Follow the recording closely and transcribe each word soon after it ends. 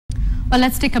Well,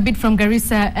 let's take a bit from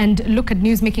Garissa and look at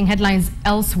news-making headlines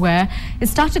elsewhere. It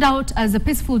started out as a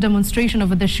peaceful demonstration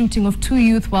over the shooting of 2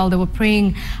 youth while they were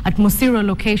praying at Mosiro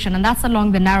location, and that's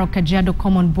along the Narok-Kajiado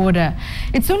common border.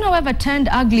 It soon, however, turned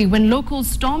ugly when locals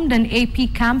stormed an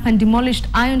AP camp and demolished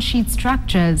iron sheet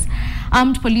structures.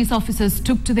 Armed police officers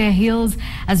took to their heels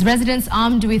as residents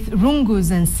armed with rungus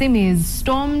and simis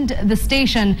stormed the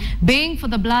station, baying for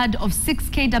the blood of 6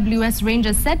 KWS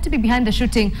Rangers said to be behind the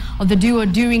shooting of the duo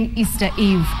during Easter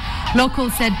Eve.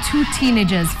 Locals said 2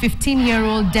 teenagers,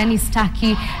 15-year-old Dennis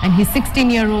Taki and his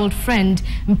 16-year-old friend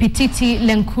Mpititi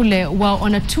Lenkule, were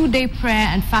on a 2-day prayer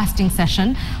and fasting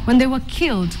session when they were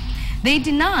killed. They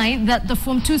deny that the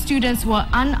Form 2 students were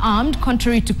unarmed,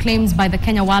 contrary to claims by the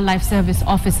Kenya Wildlife Service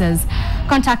officers.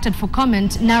 Contacted for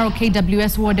comment,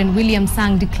 Narok-KWS Warden William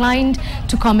Sang declined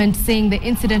to comment, saying the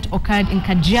incident occurred in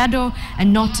Kajiado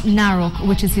and not Narok,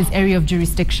 which is his area of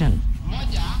jurisdiction.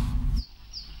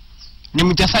 Ni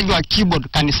mchezaji wa keyboard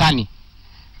kanisani.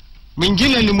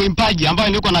 Mwingine ni mwimbaji ambaye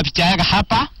niko na picha yake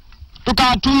hapa.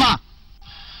 Tukawatuma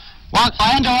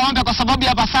waende waombe kwa sababu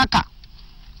ya Pasaka.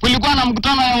 Kulikuwa na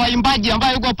mkutano wa waimbaji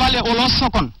ambaye yuko pale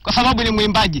Olosokon kwa sababu ni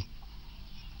mwimbaji.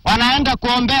 Wanaenda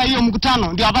kuombea hiyo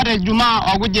mkutano ndio apate Ijumaa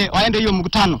wakuje waende hiyo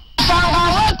mkutano.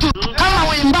 Sanga wetu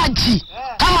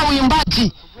kama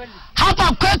uimbaji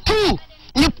hapa kwetu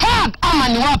ni park ama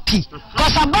ni wapi?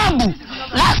 Kwa sababu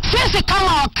sisi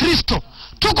kama Wakristo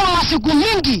tuko masiku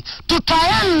mingi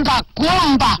tutaenda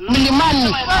kuomba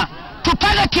milimani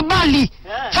tupate kibali.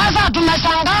 Sasa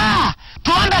tumeshangaa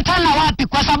tuombe tena wapi?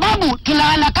 Kwa sababu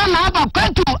tunaonekana hapa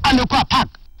kwetu amekuwa park.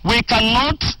 We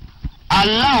cannot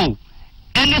allow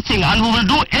anything, and we will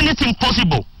do anything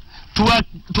possible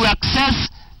to access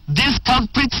these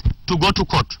culprits to go to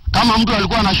court. Kama mtu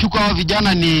alikuwa anashuka hao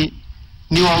vijana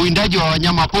ni wawindaji wa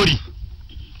wanyama pori,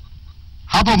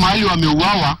 hapo mahali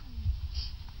wameuawa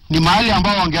ni mahali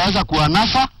ambao wangeweza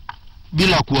kuwanasa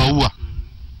bila kuwaua.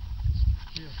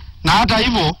 Na hata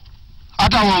hivyo,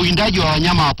 hata wawindaji wa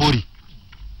wanyama wa pori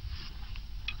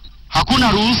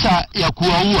hakuna ruhusa ya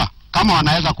kuwaua kama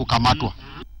wanaweza kukamatwa.